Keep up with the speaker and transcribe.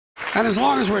And as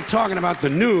long as we're talking about the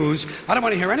news, I don't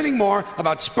want to hear anything more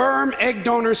about sperm, egg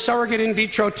donors, surrogate in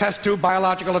vitro test tube,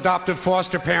 biological adoptive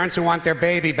foster parents who want their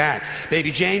baby back.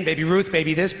 Baby Jane, baby Ruth,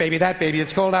 baby this, baby that, baby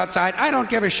it's cold outside. I don't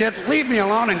give a shit. Leave me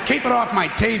alone and keep it off my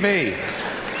TV.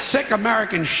 Sick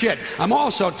American shit. I'm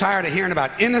also tired of hearing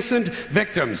about innocent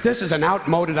victims. This is an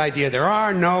outmoded idea. There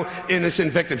are no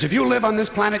innocent victims. If you live on this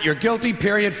planet, you're guilty,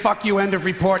 period. Fuck you, end of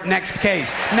report. Next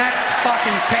case. Next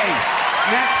fucking case.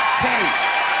 Next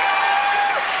case.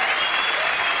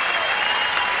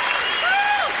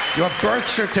 Your birth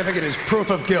certificate is proof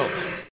of guilt.